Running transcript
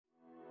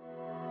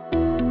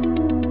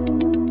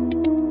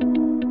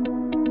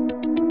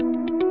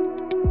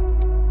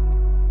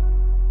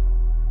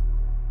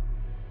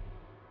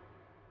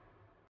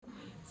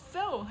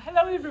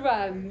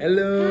everyone!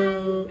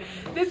 Hello!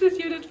 This is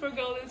Judith for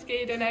Golden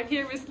Skate and I'm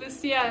here with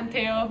Loicia and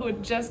Theo who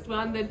just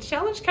won the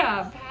Challenge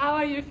Cup. How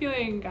are you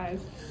feeling,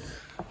 guys?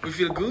 We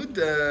feel good.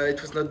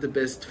 It was not the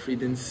best free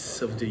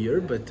dance of the year,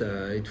 but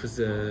it was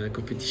a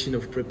competition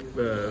of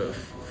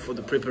for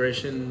the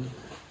preparation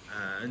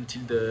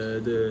until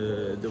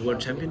the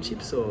World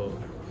Championship. So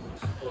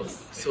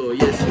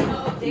yes,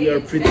 we are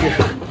pretty.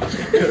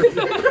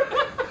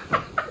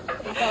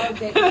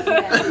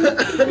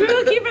 We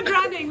will keep it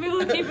running. We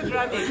will keep it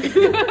running.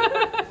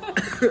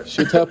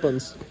 Shit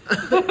happens.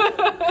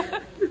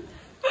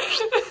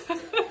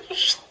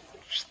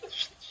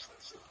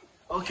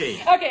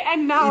 Okay. Okay,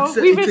 and now it's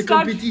we will a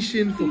start.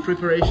 competition for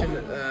preparation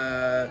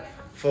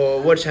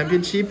for World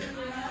Championship.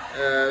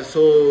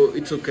 So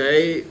it's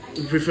okay.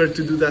 We prefer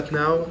to do that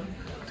now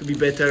to be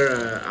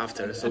better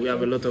after. So we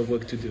have a lot of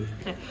work to do.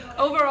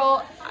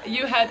 Overall,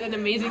 you had an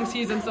amazing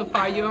season so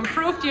far. You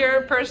improved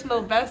your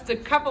personal best a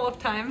couple of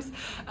times.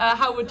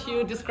 How would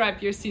you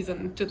describe your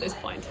season to this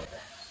point?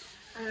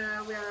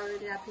 We are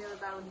really happy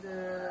about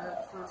the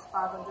first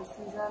part of the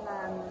season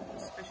and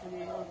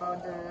especially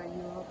about the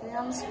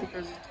Europeans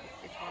because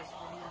it was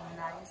really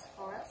nice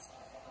for us.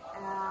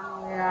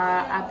 And we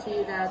are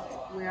happy that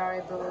we are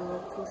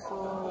able to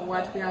show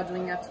what we are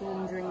doing at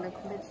home during the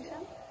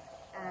competition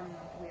and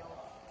we hope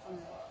to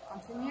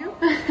continue.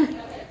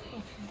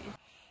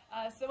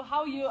 So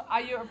how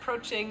are you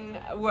approaching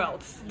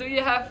Worlds? Do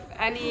you have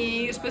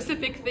any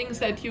specific things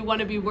that you want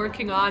to be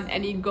working on?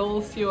 Any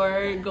goals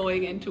you're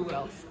going into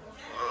Worlds?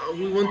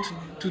 We want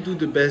to do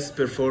the best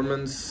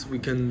performance we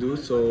can do,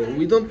 so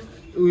we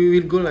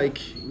will go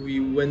like we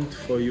went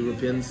for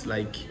Europeans,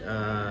 like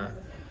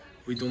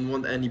we don't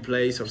want any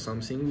place or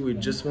something. We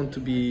just want to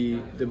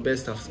be the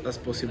best as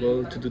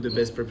possible, to do the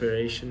best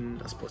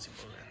preparation as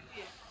possible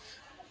and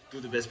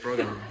do the best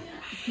program.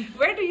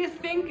 Where do you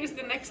think is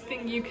the next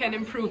thing you can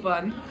improve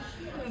on?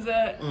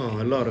 Oh,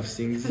 a lot of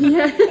things.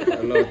 Yeah.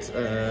 A lot.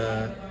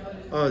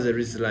 There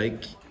is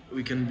like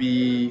we can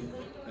be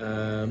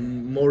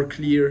more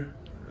clear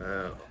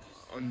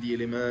on the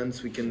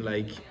elements. We can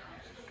like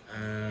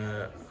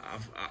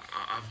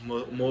have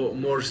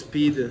more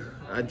speed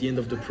at the end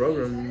of the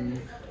program,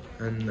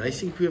 and I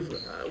think we have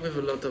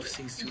a lot of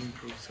things to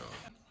improve. So.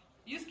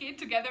 You skate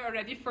together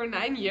already for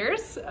 9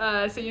 years,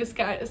 so you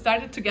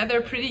started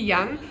together pretty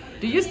young.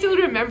 Do you still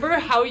remember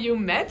how you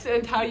met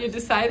and how you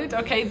decided,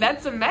 okay,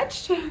 that's a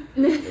match? Oh.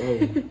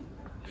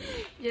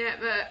 Yeah,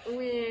 but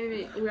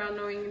we are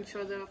knowing each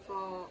other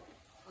for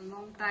a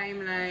long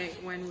time, like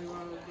when we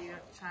were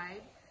a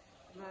child.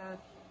 But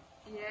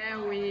yeah,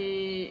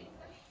 we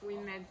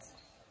met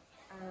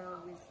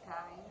with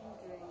Karin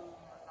during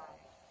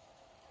like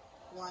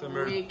 1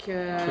 Summer week.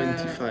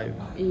 25.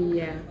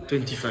 Yeah.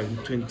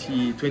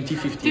 2015.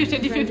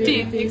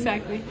 2015,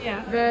 exactly.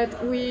 Yeah.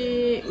 But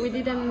we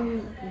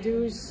didn't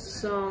do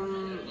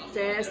some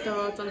test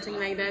or something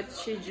like that.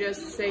 She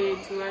just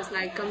said to us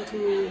like, come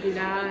to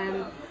Villard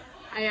and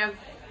I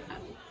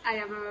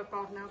have a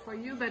partner for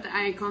you, but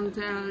I can't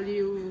tell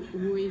you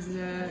who is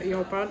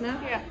your partner.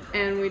 Yeah.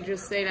 And we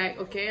just say like,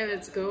 okay,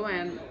 let's go.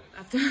 And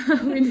after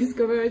we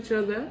discover each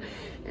other,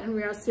 and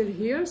we are still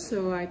here.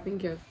 So I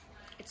think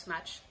it's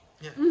match.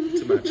 Yeah,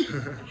 it's a match.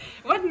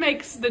 What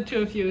makes the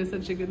two of you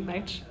such a good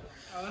match?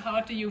 Or how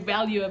do you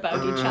value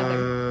about each other?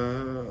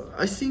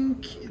 I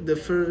think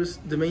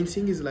the main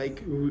thing is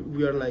like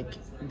we are like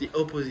the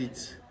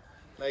opposites.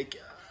 Like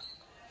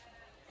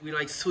we're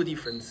like so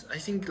different. I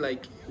think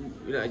like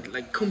we're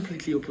like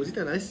completely opposite,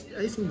 and I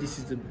think this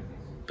is the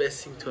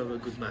best thing to have a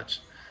good match.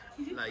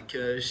 Like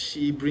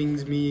she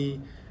brings me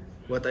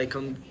what I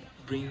can't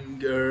bring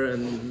her,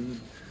 and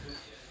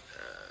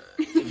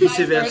vice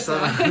versa.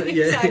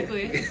 Yeah.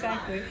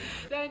 Exactly.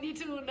 So I need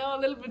to know a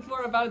little bit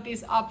more about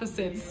these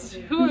opposites.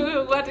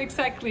 What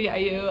exactly are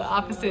you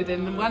opposite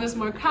in? One is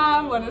more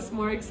calm, one is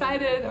more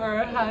excited,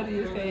 or how do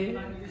you say?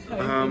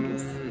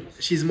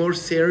 She's more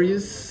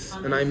serious,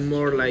 and I'm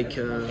more like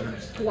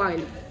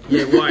Wild.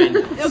 yeah, wild.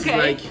 Okay.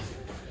 Like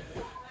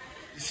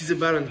this is a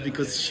balance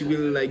because she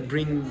will like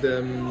bring the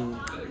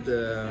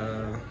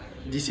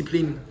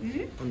discipline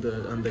on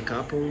the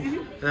couple,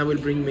 and I will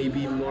bring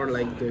maybe more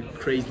like the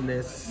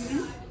craziness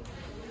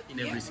in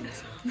everything.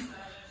 So.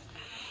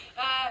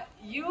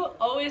 You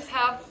always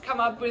have come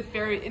up with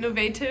very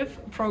innovative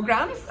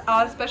programs,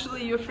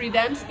 especially your free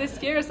dance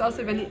this year is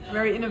also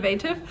very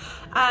innovative.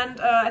 And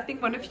I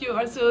think one of you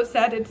also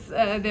said it's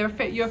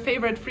your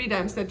favorite free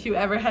dance that you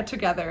ever had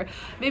together.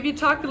 Maybe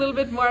talk a little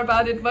bit more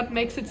about it, what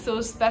makes it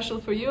so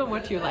special for you and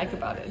what you like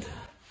about it.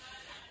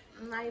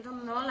 I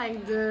don't know,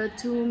 like the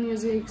two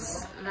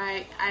musics,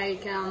 like I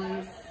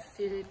can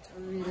feel it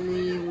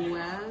really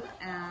well,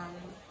 and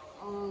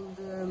all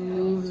the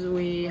moves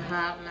we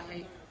have,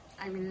 like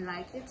I really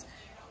like it,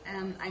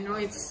 and I know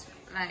it's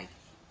like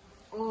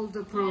all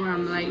the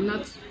program, like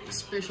not a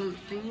special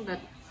thing, but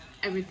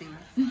everything.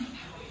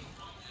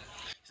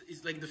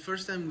 It's like the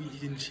first time we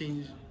didn't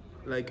change,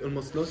 like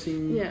almost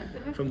nothing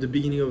from the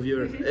beginning of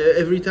year.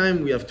 Every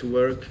time we have to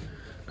work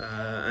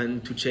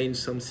and to change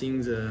some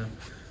things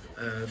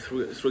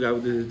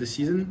throughout the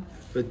season,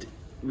 but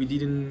we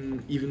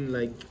didn't even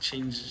like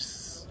change,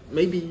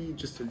 maybe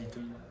just a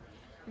little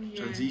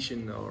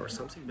transition or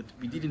something, but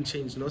we didn't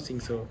change nothing.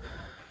 So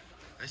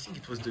I think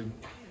it was the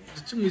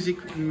two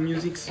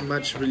musics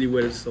match really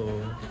well.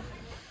 So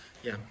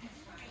yeah.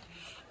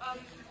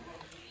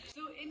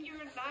 So in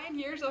your 9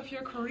 years of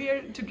your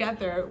career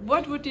together,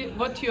 what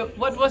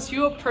was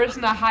your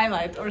personal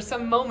highlight or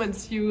some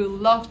moments you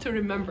love to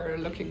remember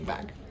looking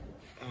back?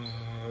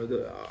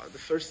 The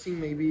first thing,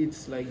 maybe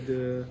it's like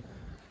the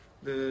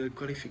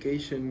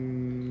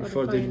qualification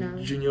for the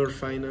junior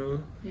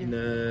final in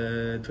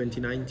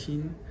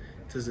 2019.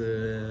 It was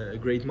a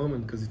great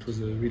moment because it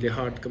was a really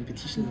hard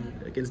competition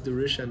against the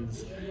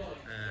Russians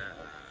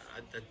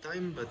at that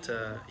time. But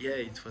yeah,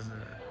 it was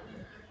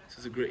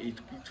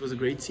a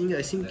great thing.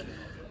 I think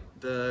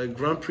the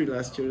Grand Prix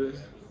last year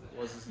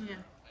was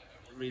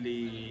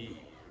really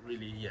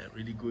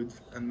good,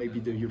 and maybe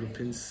the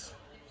Europeans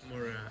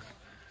more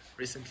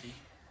recently.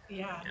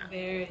 Yeah,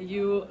 there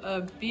you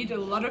beat a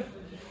lot of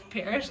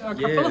pairs or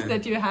couples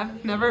that you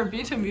have never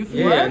beaten before.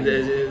 Yeah, and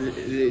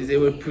they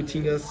were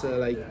putting us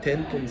like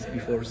 10 points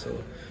before,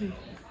 so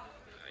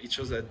it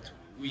shows that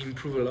we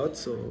improve a lot,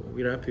 so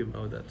we're happy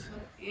about that.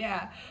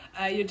 Yeah,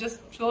 you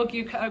just spoke,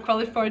 you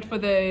qualified for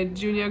the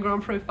Junior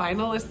Grand Prix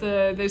final. Is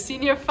the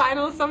senior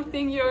final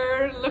something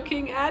you're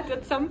looking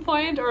at some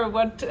point, or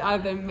what are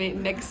the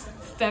next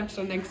steps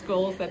or next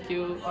goals that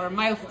or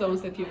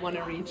milestones that you want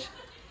to reach?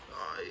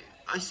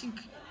 I think,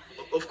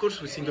 of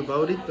course, we think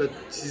about it, but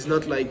it's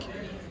not like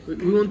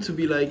we want to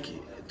be like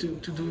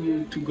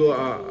to go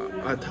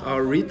at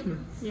our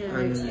rhythm. Yeah,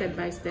 and like step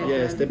by step.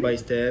 Yeah, step by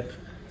step.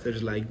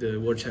 There's like the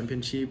World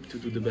Championship to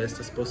do the best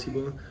as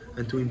possible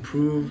and to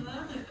improve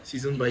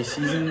season by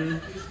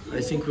season. I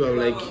think we are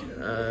like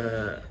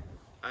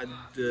at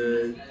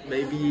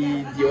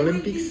maybe the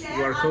Olympics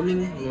who are coming.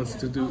 We want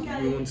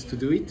to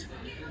do it.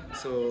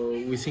 So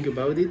we think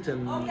about it,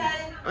 and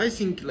I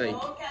think like.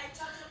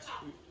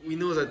 We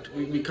know that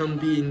we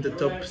can't be in the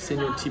top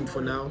senior team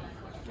for now,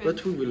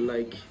 but we will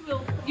like...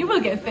 You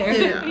will get there.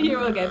 Yeah. You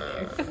will get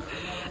there.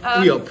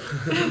 We hope.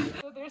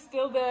 So there's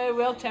still the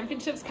World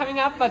Championships coming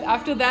up, but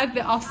after that,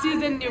 the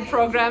off-season, new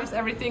programs,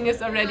 everything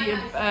is already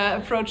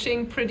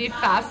approaching pretty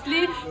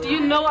fastly. Do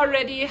you know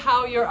already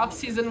how your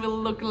off-season will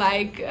look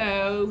like,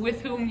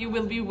 with whom you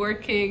will be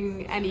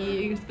working,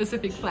 any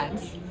specific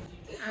plans?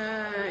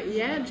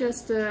 Yeah,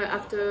 just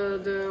after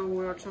the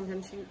World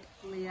Championship,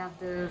 we have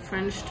the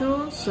French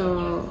tour,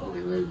 so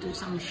we will do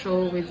some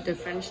show with the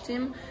French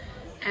team.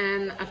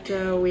 And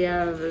after we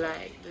have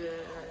like the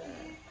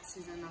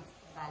season of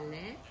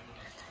ballet,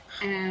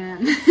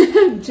 and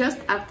just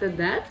after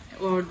that,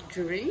 or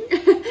during,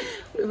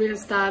 we will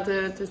start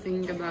to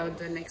think about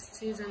the next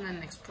season and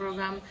next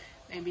program.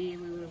 Maybe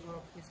we will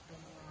work with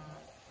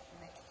Benoit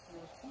next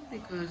year too,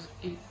 because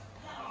it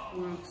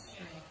works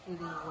like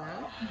really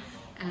well,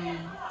 and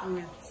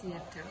we will see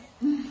after.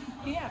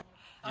 Yeah.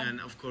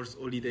 And of course,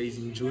 holidays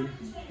in June.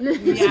 To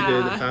see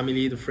the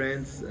family, the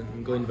friends,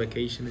 and go on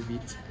vacation a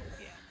bit.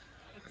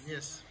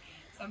 Yes.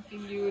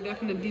 Something you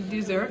definitely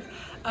deserve.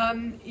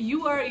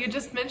 You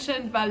just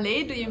mentioned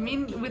ballet. Do you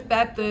mean with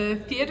that the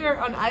theater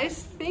on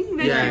ice thing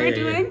that you're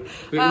doing?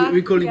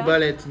 We call it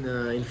ballet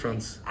in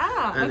France.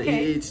 Ah, and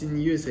okay. It's in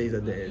USA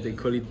that they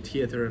call it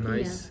theater on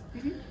ice.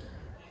 Yeah.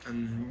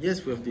 And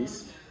yes, we have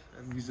this,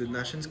 and with the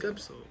Nations Cup,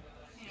 so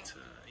it's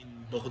in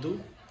Bordeaux.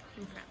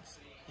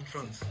 In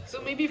France.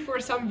 So maybe for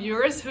some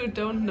viewers who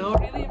don't know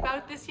really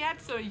about this yet,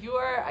 so you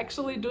are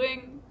actually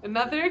doing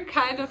another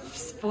kind of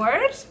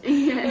sport?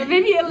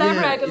 Maybe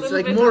elaborate a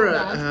little bit. It's like more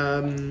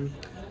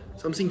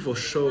something for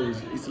shows.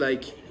 It's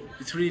like,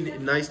 it's really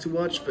nice to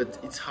watch, but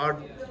it's hard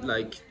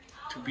like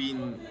to be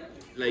in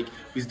like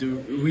with the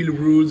real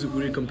rules,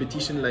 real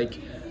competition, like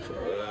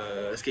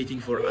for, skating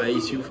for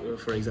ice,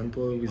 for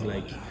example, with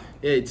like,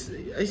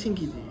 I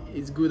think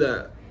it's good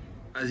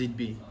as it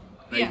be.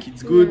 Like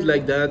it's good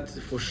like that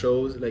for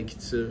shows. Like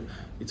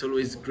it's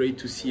always great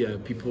to see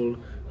people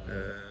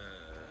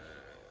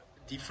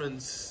who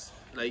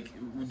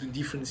do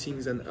different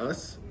things than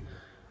us,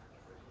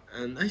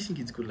 and I think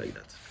it's good like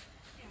that.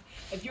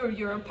 But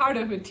you're a part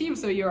of a team,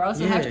 so you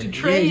also have to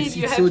train.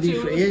 It's so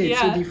different. It's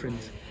so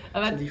different.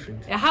 So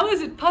different. How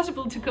is it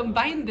possible to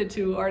combine the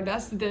two, or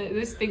does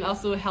this thing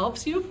also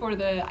helps you for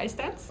the ice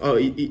dance? Oh,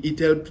 it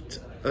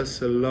helped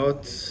us a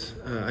lot.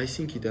 I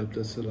think it helped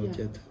us a lot.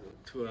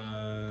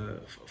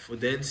 For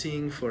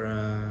dancing, for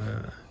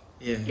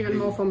even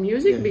more for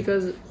music,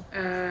 because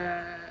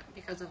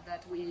of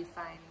that we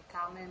find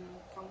Carmen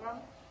program.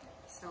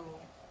 So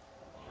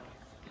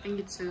I think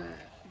it's a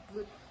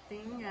good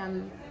thing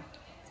and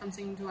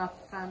something to have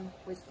fun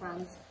with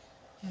friends.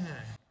 Yeah,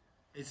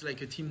 it's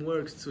like a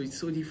teamwork, so it's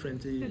so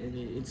different, and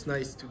it's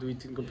nice to do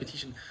it in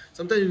competition.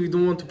 Sometimes we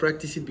don't want to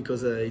practice it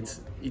because it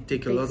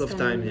takes a lot of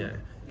time.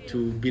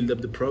 To build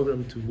up the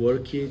program, to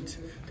work it,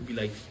 to be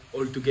like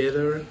all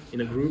together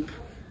in a group.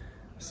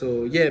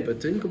 So yeah,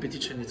 but in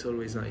competition it's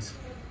always nice.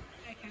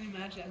 I can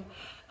imagine.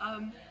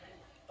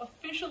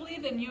 officially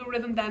the new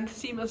rhythm dance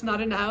theme is not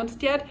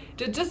announced yet.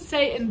 To just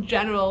say in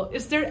general,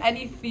 is there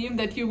any theme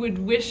that you would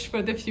wish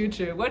for the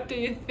future? What do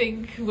you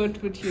think?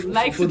 What would you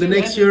like for to the do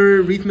next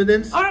year rhythm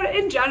dance? Or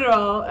in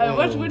general,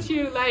 what would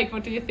you like?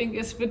 What do you think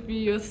would be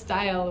your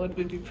style? What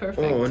would be perfect?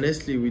 Oh,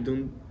 honestly,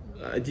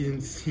 I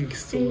didn't think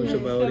so much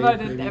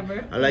about it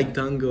ever. I like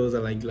tangos, I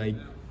like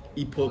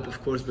hip hop,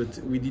 of course, but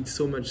we did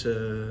so much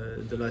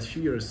the last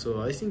few years,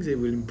 so I think they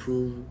will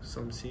improve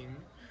something.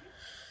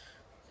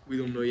 We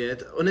don't know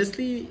yet.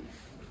 Honestly,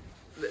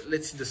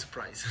 let's see the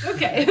surprise.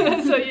 Okay,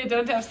 so you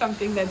don't have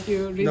something that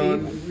you really... No,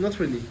 not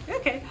really.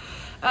 Okay.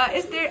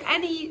 Is there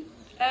any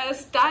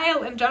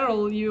style in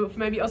general,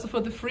 maybe also for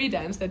the free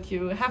dance, that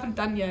you haven't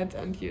done yet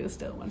and you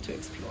still want to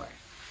explore?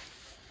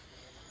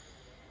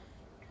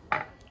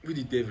 We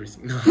did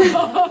everything. No. We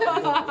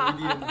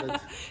didn't,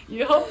 but...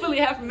 You hopefully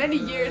have many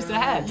years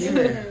ahead.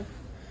 Yeah.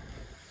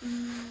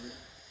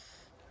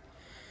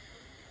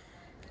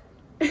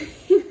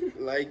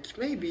 Like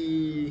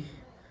maybe,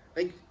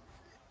 like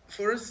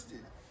for us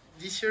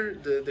this year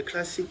the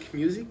classic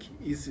music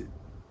is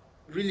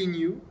really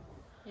new.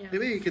 Yeah.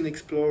 Maybe you can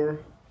explore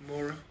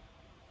more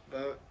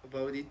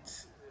about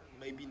it.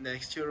 Maybe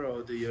next year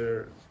or the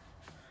year,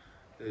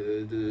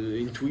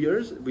 in 2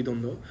 years, we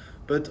don't know.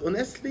 But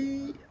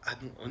honestly, I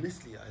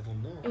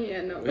don't know.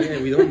 Yeah, no. Yeah,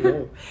 we don't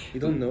know. We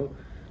don't know.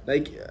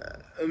 Like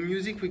a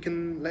music we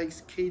can like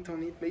skate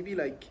on it. Maybe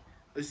like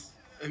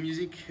a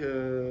music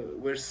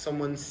where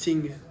someone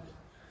sing.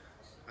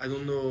 I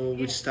don't know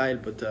which style,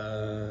 but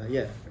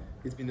yeah,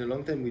 it's been a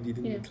long time we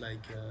didn't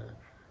like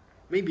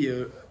maybe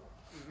a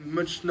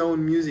much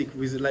known music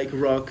with like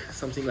rock,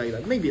 something like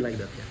that. Maybe like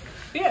that,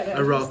 yeah. Yeah,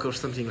 a rock or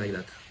something like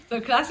that. So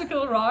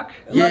classical rock,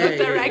 a Yeah, lot of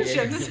yeah,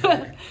 directions.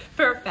 yeah.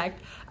 Perfect.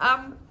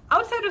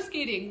 Outside of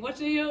skating, what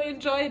do you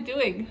enjoy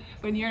doing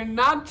when you're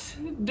not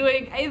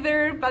doing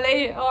either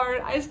ballet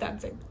or ice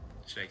dancing?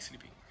 She likes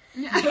sleeping.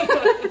 Yeah.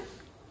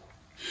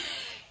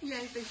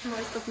 Yeah, it takes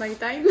most of my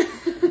time.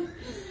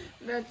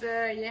 But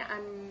yeah,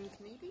 I'm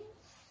Canadian.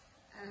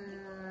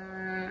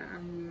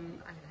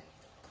 I like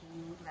to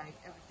like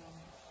everything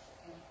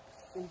in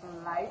simple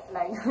life,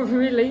 like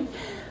really.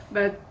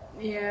 But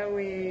yeah,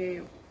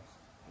 we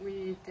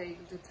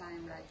take the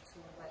time like to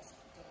rest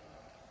the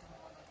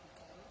more that we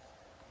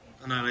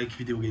can. And I like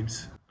video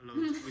games a lot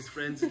with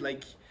friends.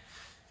 Like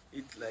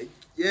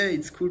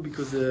it's cool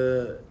because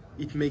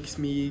it makes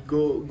me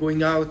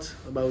going out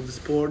about the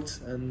sport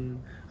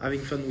and having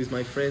fun with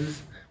my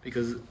friends,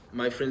 because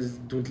my friends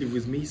don't live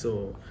with me,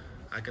 so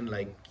I can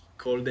like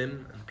call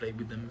them and play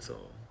with them, so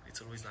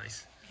it's always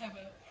nice. You have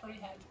a free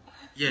head.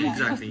 Yeah,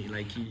 exactly.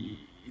 Like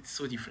it's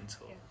so different.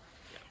 So Yeah.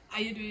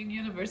 Are you doing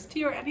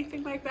university or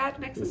anything like that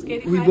next to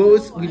skating? we high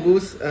both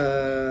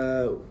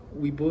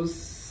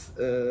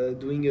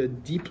doing a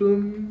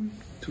diploma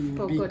to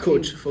be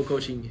coach for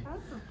coaching. Oh,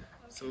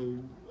 So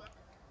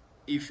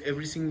if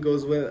everything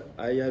goes well,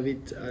 I have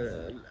it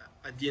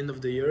at the end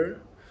of the year,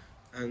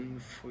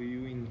 and for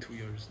you in 2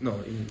 years. No,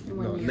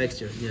 next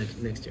year. Yeah,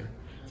 next year.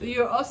 so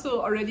you're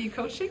also already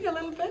coaching a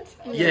little bit?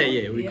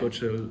 Yeah, we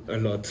coach a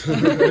lot.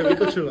 We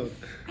coach a lot.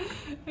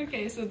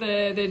 Okay, so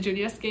the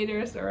junior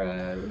skaters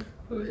or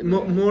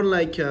More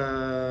like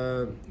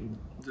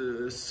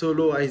the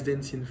solo ice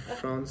dance in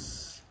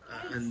France,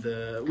 and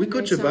we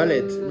coach a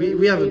ballet.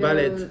 We have a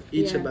ballet,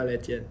 each a ballet.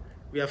 Yeah,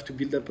 we have to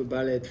build up a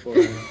ballet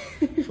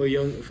for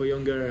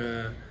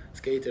younger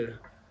skater.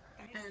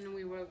 And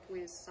we work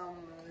with some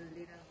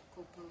little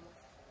couple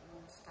who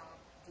start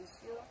this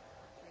year.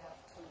 We have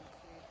to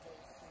create a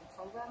free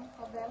program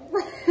for them.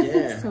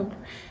 Yeah. So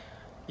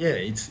Yeah,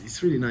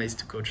 it's really nice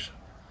to coach.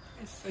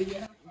 So you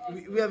have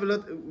We have a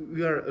lot.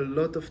 We are a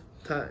lot of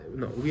time.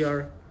 No, we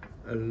are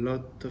a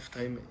lot of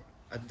time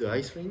at the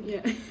ice rink.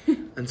 yeah.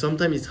 And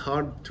sometimes it's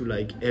hard to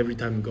like every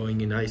time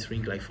going in ice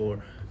rink like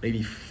for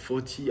maybe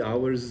 40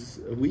 hours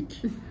a week.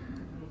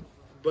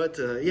 But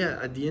yeah,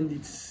 at the end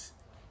it's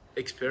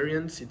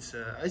experience. It's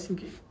I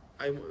think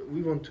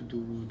we want to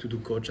do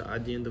coach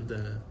at the end of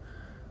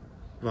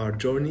our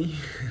journey.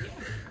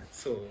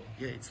 So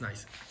yeah, it's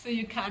nice. So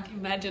you can't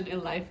imagine a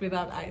life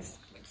without ice.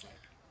 Looks like.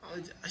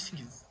 I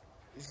think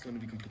it's going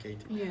to be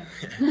complicated. Yeah.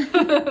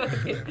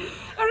 Okay.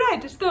 All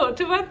right. So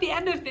toward the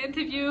end of the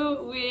interview,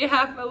 we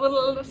have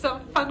some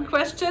fun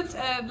questions,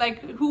 like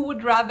who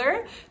would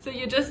rather. So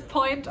you just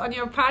point on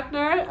your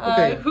partner,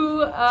 Okay.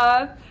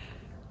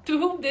 to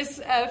whom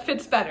this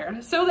fits better.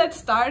 So let's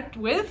start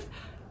with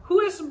who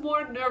is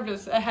more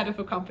nervous ahead of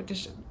a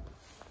competition.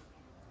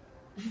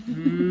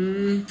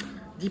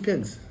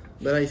 Depends,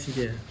 but I think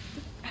yeah.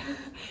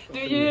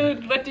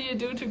 What do you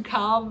do to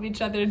calm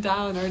each other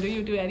down, or do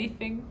you do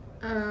anything?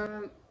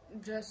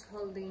 Just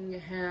holding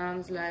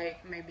hands, like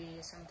maybe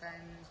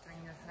sometimes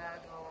doing a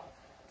hug or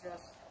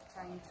just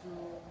trying to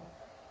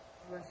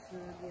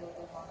reassure the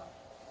other one.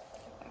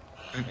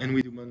 And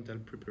we do mental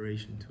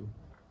preparation too.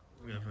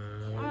 We have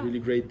a really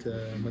great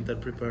mental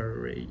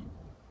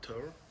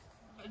preparator.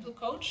 Mental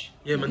coach?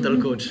 Yeah, mental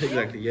coach,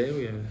 exactly. Yeah,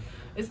 we have.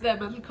 Is the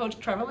mental coach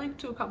traveling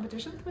to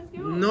competitions with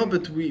you? No,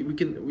 but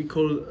we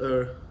call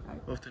her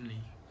oftenly.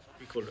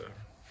 We call her.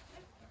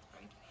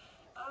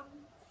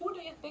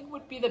 think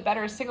would be the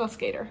better single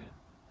skater?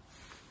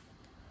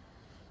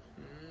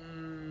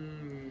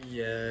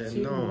 Yeah,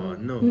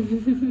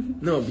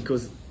 no,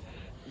 because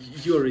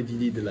you already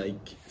did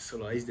like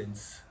solo ice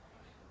dance.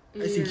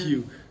 I think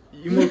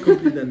you're more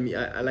complete than me.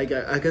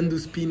 I can do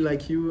spin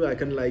like you. I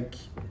can like,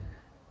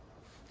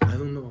 I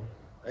don't know.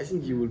 I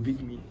think you will beat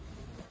me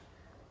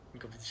in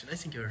competition. I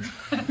think you're.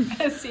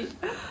 Let's see.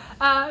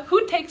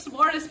 Who takes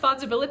more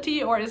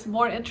responsibility or is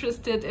more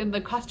interested in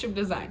the costume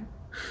design?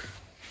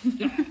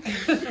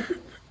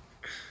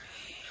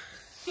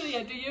 So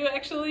yeah, do you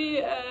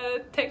actually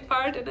take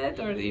part in it,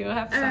 or do you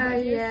have some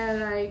ideas?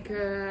 Yeah, like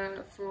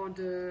for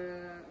the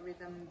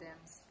rhythm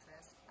dance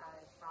dress, I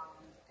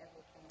found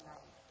everything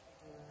like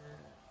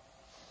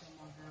the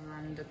model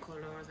and the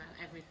colors and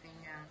everything.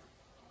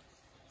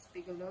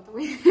 Speak a lot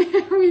with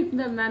with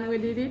the man who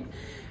did it,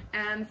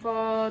 and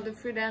for the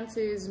free dance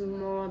is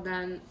more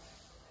than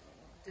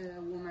the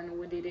woman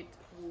who did it,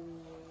 who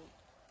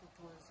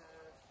proposed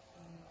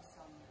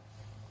some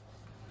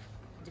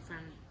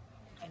different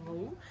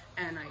rule,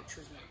 and I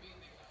choose one.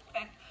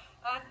 Okay.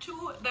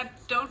 Two that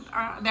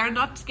they're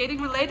not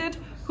skating related.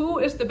 Who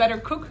is the better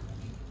cook?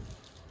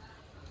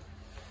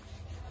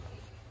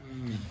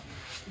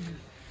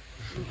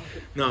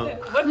 No.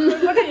 What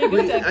are you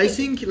good at? I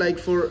think like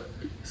for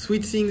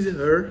sweet things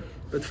her,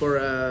 but for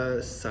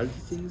salty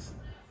things,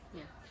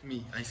 Yeah.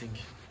 me. I think.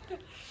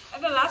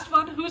 And the last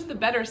one, who's the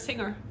better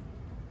singer?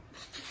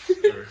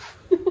 Her.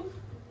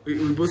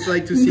 We both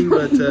like to sing,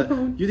 but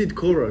you did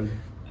choral.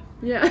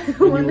 Yeah,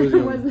 When you when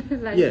I was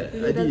was like Yeah,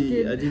 little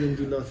kid. I didn't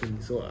do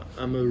nothing, so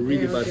I'm a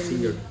really bad okay.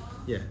 singer.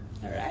 Yeah.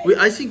 Alright.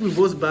 I think we're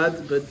both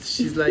bad, but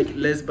she's like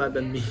less bad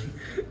than me.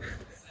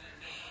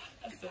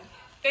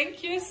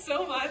 Thank you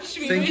so much.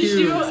 We Thank wish you.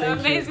 you an Thank you.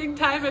 amazing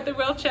time at the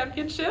World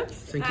Championships.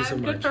 Thank you so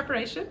and much. good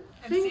preparation.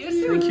 And Thank see you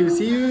soon. Thank you.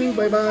 See you.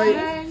 Bye bye.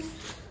 Bye.